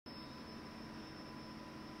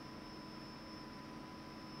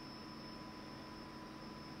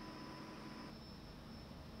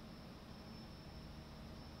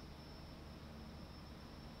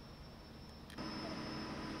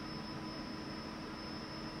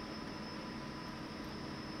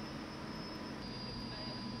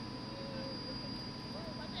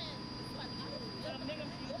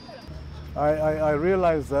I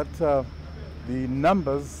realize that the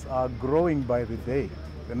numbers are growing by the day,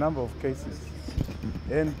 the number of cases.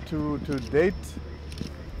 And to date,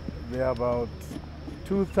 there are about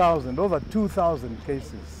 2,000, over 2,000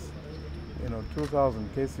 cases.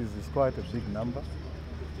 2,000 cases is quite a big number.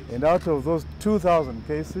 And out of those 2,000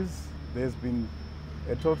 cases, there's been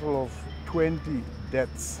a total of 20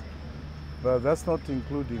 deaths. But that's not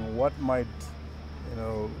including what might,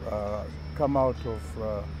 come out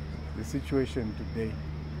of the situation today.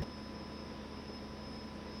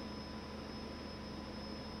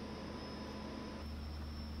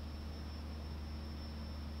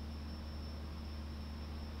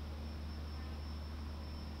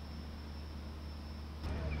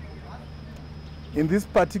 In this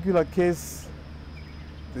particular case,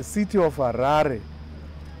 the city of Harare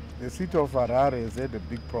has had a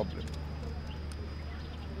big problem.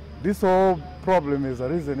 This whole problem has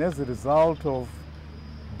arisen as a result of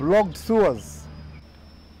blocked sewers.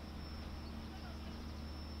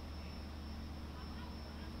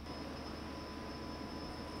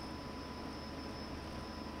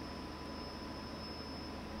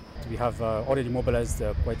 We have already mobilized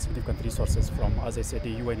quite significant resources from, as I said, the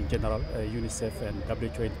UN in general, UNICEF and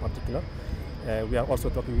WHO in particular. We are also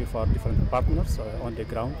talking with our different partners on the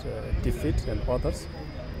ground, DFID and others,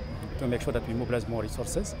 to make sure that we mobilize more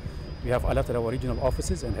resources. We have alerted our regional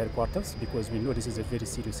offices and headquarters because we know this is a very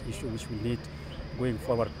serious issue which will need, going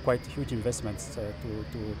forward, quite huge investments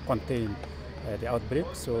to contain the outbreak.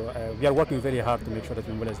 So we are working very hard to make sure that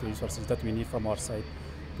we mobilize the resources that we need from our side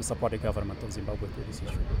to support the government of Zimbabwe to this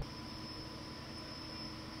issue.